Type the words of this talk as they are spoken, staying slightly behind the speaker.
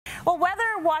Well, whether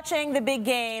watching the big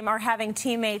game or having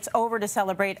teammates over to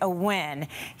celebrate a win,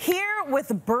 here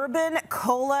with bourbon,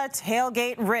 cola,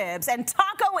 tailgate ribs, and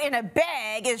taco in a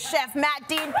bag is Chef Matt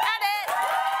Dean Pettit.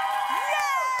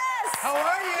 Yes! How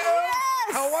are you?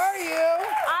 Yes! How are you?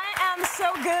 I am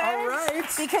so good. All right.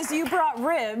 Because you brought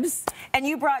ribs and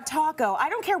you brought taco. I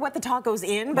don't care what the taco's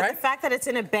in, but the fact that it's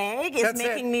in a bag is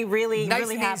making me really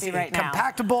happy right now.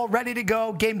 Compactable, ready to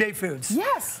go, game day foods.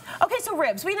 Yes. Okay, so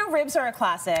ribs. We know ribs are a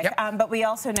classic, but we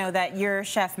also know that you're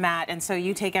Chef Matt, and so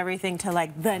you take everything to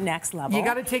like the next level. You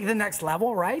got to take the next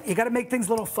level, right? You got to make things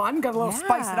a little fun, got a little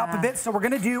spice it up a bit. So we're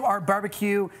going to do our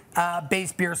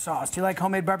barbecue-based beer sauce. Do you like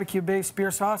homemade barbecue-based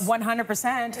beer sauce?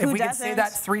 100%. If we could say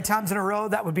that 3 times in a row,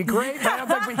 that would be great. But I don't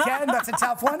think we can. That's a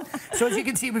tough one. So as you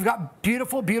can see, we've got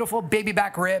beautiful, beautiful baby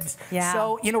back ribs. Yeah.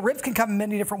 So, you know, ribs can come in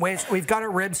many different ways. We've got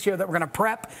our ribs here that we're going to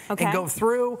prep and go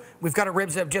through. We've got our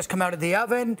ribs that have just come out of the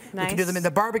oven. Nice. We can do them in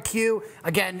the barbecue.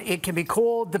 Again, it can be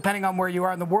cold depending on where you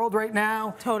are in the world right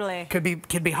now. Totally. Could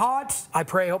be hot. I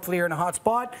pray hopefully you're in a hot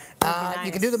spot. Nice.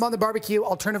 You can do them on the barbecue.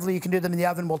 Alternatively, you can do them in the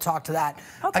oven. We'll talk to that.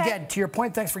 Okay. Again, to your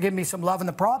point, thanks for giving me some love in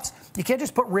the props. You can't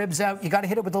just put ribs out. You got to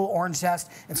hit it with a little orange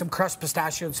zest and some crushed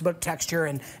pistachio. It's about texture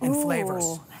and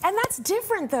flavors. And that's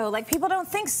different though. Like people don't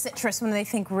think citrus when they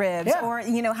think ribs or,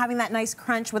 you know, having that nice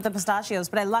crunch with the pistachios,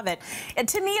 but I love it. And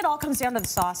to me, it all comes down to the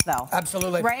sauce though.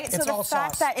 Absolutely. Right? It's so the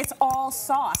fact that it's all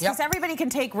sauce, because everybody can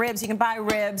take ribs, you can buy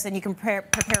ribs and you can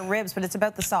prepare ribs, but it's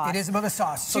about the sauce. It is about the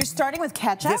sauce. So you're starting with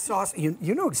ketchup? This sauce,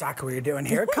 you know exactly what you're doing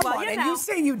here. Come on, you and you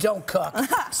say you don't cook.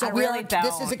 So I really don't.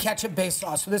 This is a ketchup-based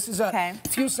sauce. So this is a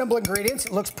few simple ingredients.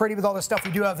 It looks pretty with all the stuff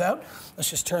we do have out. Let's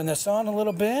just turn this on a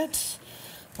little bit.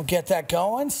 We'll get that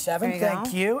going. 7,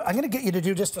 thank you. I'm going to get you to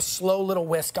do just a slow little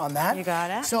whisk on that. You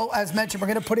got it. So as mentioned, we're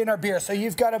going to put in our beer. So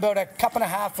you've got about a cup and a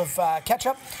half of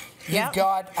ketchup. You've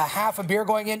got a half a beer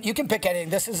going in. You can pick anything.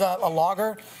 This is a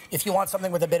lager. If you want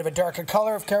something with a bit of a darker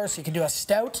color, of course, you can do a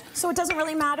stout. So it doesn't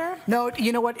really matter? No,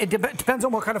 you know what? It depends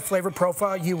on what kind of flavor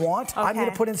profile you want. I'm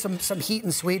going to put in some heat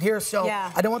and sweet here, so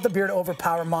I don't want the beer to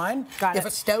overpower mine. If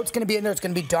a stout's going to be in there, it's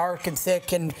going to be dark and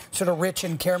thick and sort of rich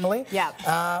and caramelly. Yeah.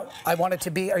 I want it to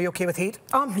be, are you okay with heat?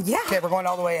 Yeah. Okay, we're going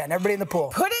all the way in. Everybody in the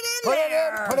pool. Put it in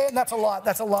there. Put it in. That's a lot.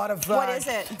 That's a lot of... what is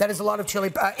it? That is a lot of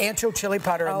chili, ancho chili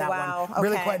powder in that one. Okay.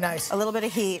 Really quite nice. A little bit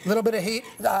of heat. A little bit of heat.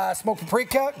 Smoked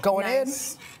paprika going in.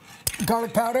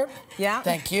 Garlic powder. Yeah.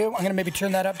 Thank you. I'm going to maybe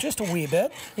turn that up just a wee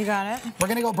bit. You got it. We're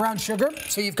going to go brown sugar.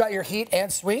 So you've got your heat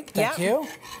and sweet. Thank you.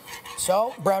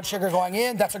 So brown sugar going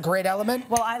in. That's a great element.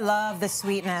 Well, I love the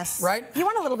sweetness. Right. You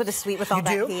want a little bit of sweet with all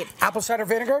that heat. Apple cider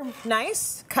vinegar.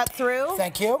 Nice. Cut through.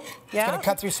 Thank you. Yeah. It's going to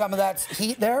cut through some of that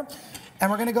heat there. And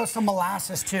we're going to go some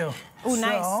molasses too. Oh,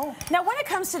 nice. Now, when it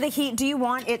comes to the heat, do you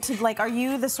want it to, like, are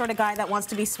you the sort of guy that wants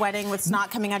to be sweating with snot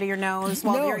coming out of your nose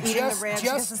while you're eating the ribs?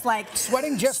 Just like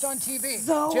sweating just on TV.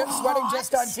 Sweating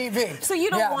just on TV. So you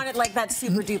don't want it like that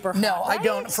super duper hot, No, I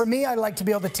don't. For me, I like to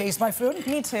be able to taste my food.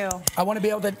 Me too. I want to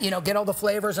be able to, you know, get all the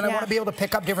flavors, and I want to be able to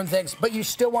pick up different things. But you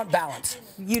still want balance.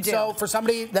 You do. So for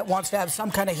somebody that wants to have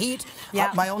some kind of heat,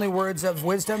 my only words of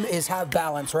wisdom is have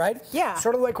balance, right? Yeah.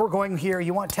 Sort of like we're going here.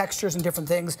 You want textures and different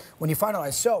things when you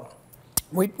finalize. So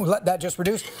we let that just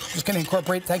reduce. Just going to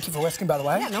incorporate. Thank you for whisking, by the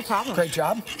way. Yeah, no problem. Great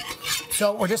job.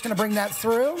 So we're just going to bring that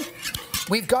through.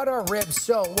 We've got our ribs.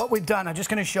 So what we've done, I'm just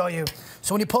going to show you.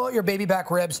 So when you pull out your baby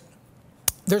back ribs,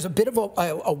 there's a bit of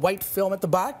a white film at the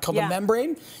back called the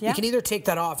membrane. You can either take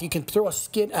that off. You can throw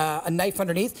a knife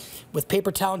underneath with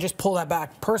paper towel and just pull that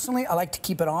back. Personally, I like to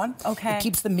keep it on. Okay. It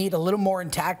keeps the meat a little more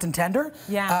intact and tender.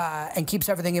 And keeps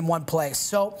everything in one place.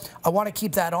 So I want to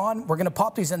keep that on. We're going to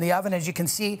pop these in the oven. As you can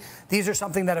see, these are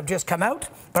something that have just come out.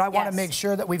 But I want to make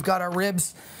sure that we've got our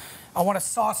ribs. I want to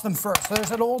sauce them first. So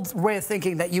there's an old way of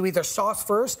thinking that you either sauce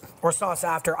first or sauce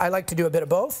after. I like to do a bit of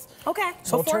both. Okay.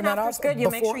 So we'll turn that off. Good. You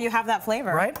make sure you have that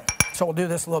flavor. Right. So we'll do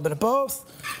this a little bit of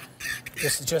both.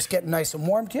 This is just getting nice and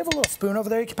warm. Do you have a little spoon over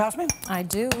there you can pass me? I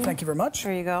do. Thank you very much.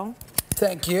 There you go.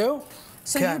 Thank you.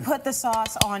 So you put the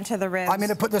sauce onto the ribs? I'm going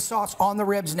to put the sauce on the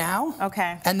ribs now.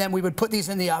 Okay. And then we would put these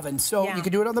in the oven. So you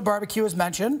can do it on the barbecue as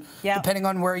mentioned, depending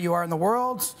on where you are in the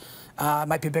world. It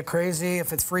might be a bit crazy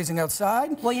if it's freezing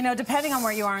outside. Well, you know, depending on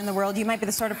where you are in the world, you might be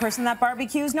the sort of person that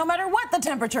barbecues no matter what the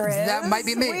temperature is. That might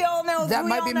be me. We all know,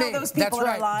 those people in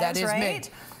our lives, that is right? Me.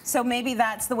 So maybe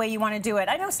that's the way you want to do it.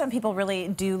 I know some people really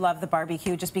do love the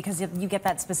barbecue just because you get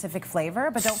that specific flavor,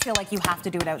 but don't feel like you have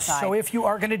to do it outside. So if you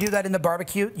are going to do that in the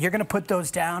barbecue, you're going to put those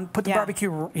down, put the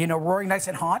barbecue, you know, roaring nice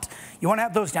and hot. You want to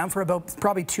have those down for about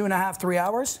probably 2.5 to 3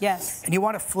 hours. Yes. And you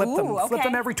want to flip them. Flip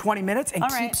them every 20 minutes and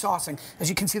keep saucing. As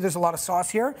you can see, there's a lot of sauce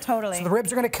here. Totally. So the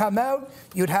ribs are going to come out.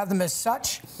 You'd have them as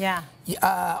such. Yeah.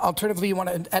 Alternatively, you want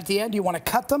to, at the end, you want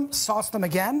to cut them, sauce them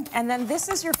again. And then this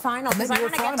is your final, because I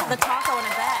want to get to the taco in a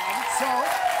bag. So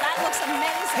that looks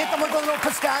amazing. Hit them with a little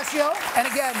pistachio. And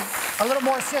again, a little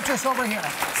more citrus over here.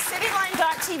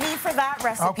 Cityline.tv for that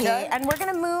recipe. Okay. And we're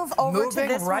going to move over to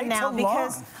this one now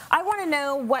because I want to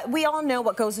know what, we all know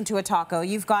what goes into a taco.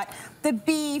 You've got the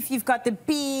beef, you've got the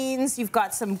beans, you've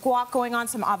got some guac going on,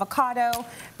 some avocado.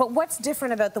 But what's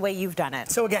different about the way you've done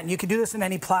it? So again, you can do this in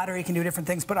any platter, you can do different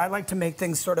things, but I like to make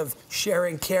things sort of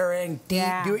sharing, caring,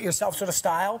 do-it-yourself sort of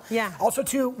style. Yeah. Also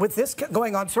too, with this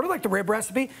going on, sort of like the rib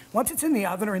recipe, once it's in the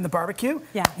oven or in the barbecue,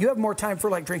 you have more time for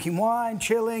like drinking wine,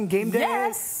 chilling, game day.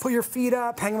 Yes. Put your feet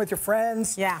up, hanging with your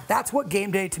friends. Yeah. That's what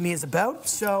game day to me is about.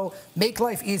 So make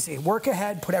life easy. Work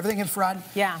ahead, put everything in front.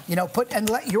 Yeah. You know, and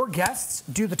let your guests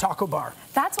do the taco bar.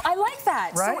 I like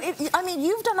that. Right? So, I mean,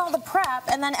 you've done all the prep,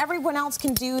 and then everyone else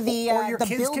can do the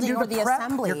building or the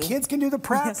assembly. Your kids can do the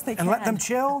prep and let them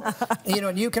chill. You know,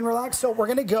 and you can relax. So we're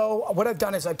gonna go. What I've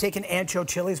done is I've taken ancho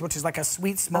chilies, which is like a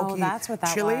sweet, smoky that's what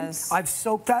that chili. was. I've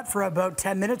soaked that for about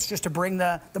 10 minutes just to bring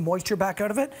the moisture back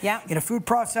out of it. Yeah. In a food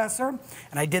processor,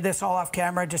 and I did this all off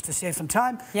camera just to save some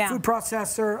time. Yeah. Food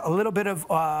processor, a little bit of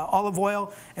olive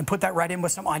oil, and put that right in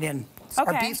with some onion. So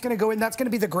our beef's gonna go in. That's gonna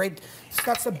be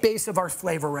that's the base of our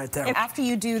flavor right there. After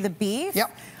you do the beef,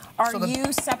 are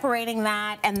you separating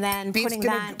that and then putting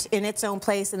that in its own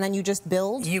place and then you just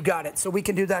build? You got it. So we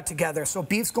can do that together. So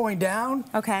beef's going down.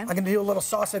 Okay. I'm gonna do a little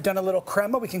sauce. I've done a little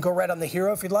crema. We can go right on the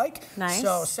hero if you'd like. Nice.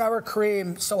 So sour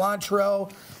cream,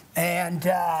 cilantro, and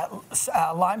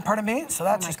lime, pardon me. So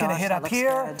that's just gonna hit up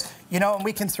here. Good. You know, and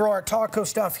we can throw our taco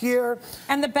stuff here.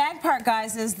 And the bag part,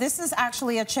 guys, is this is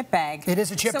actually a chip bag. It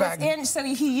is a chip bag. So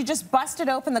you just busted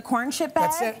open the corn chip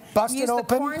bag. That's it. Bust it open. Use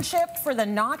the corn chip for the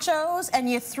nachos, and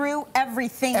you threw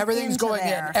everything Everything's into going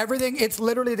there. in. Everything. It's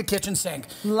literally the kitchen sink.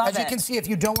 Love it. As you can see, if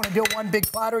you don't want to do one big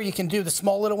platter, you can do the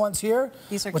small little ones here.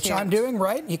 These are which cute. I'm doing,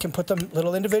 right? You can put them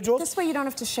little individuals. This way you don't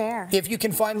have to share. If you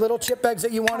can find little chip bags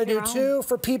that you want to do too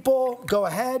for people, go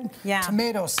ahead. Yeah.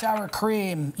 Tomatoes, sour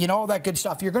cream, you know, all that good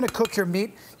stuff. You're going to cook your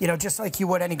meat, you know, just like you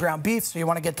would any ground beef. So you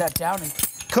want to get that down and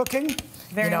cooking,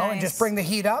 Very nice. and just bring the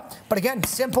heat up. But again,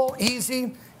 simple,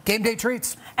 easy. Game day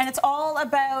treats. And it's all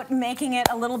about making it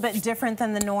a little bit different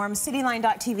than the norm.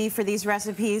 Cityline.tv for these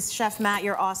recipes. Chef Matt,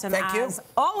 you're awesome as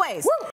always. Woo!